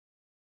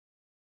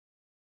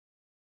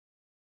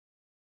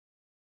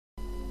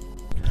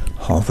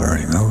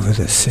Hovering over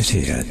the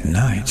city at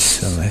night,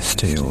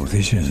 celestial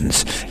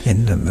visions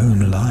in the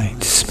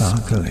moonlight,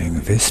 sparkling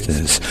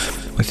vistas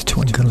with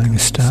twinkling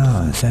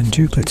stars, and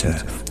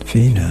Jupiter,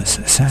 Venus,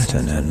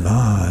 Saturn and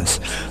Mars,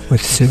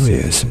 with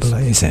Sirius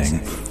blazing,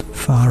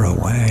 far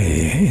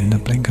away in the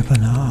blink of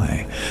an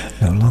eye.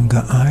 No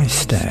longer I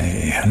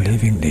stay,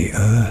 leaving the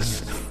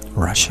earth,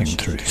 rushing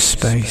through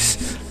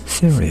space.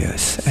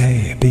 Sirius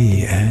A,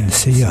 B and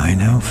C I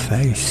now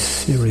face.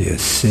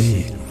 Sirius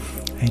C,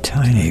 a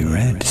tiny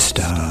red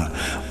star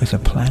with a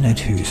planet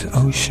whose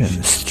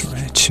oceans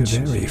stretch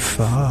very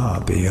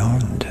far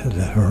beyond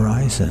the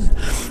horizon,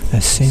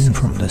 as seen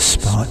from the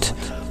spot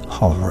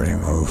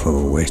hovering over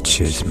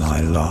which is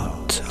my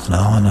lot.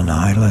 On an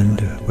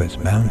island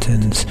with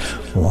mountains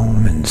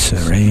warm and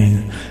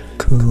serene,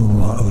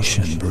 cool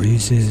ocean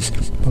breezes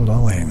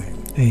blowing,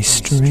 a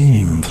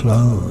stream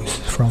flows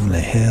from the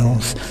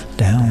hills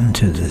down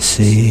to the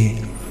sea.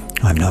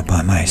 I'm not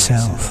by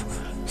myself.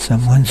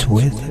 Someone's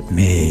with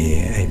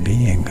me, a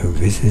being who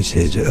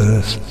visited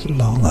Earth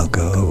long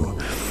ago.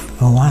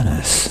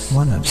 Oannes,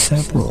 one of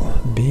several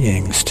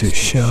beings to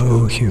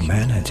show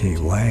humanity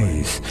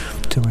ways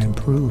to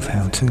improve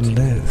how to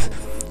live.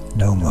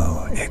 No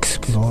more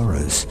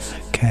explorers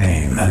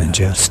came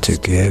just to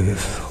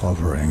give,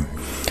 hovering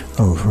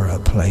over a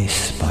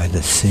place by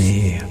the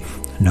sea.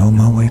 No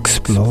more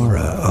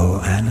explorer,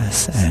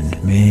 Oannes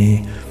and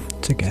me,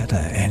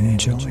 together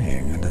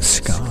enjoying the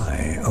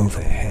sky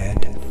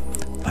overhead,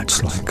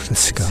 much like the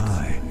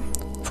sky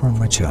from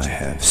which I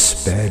have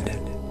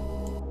sped.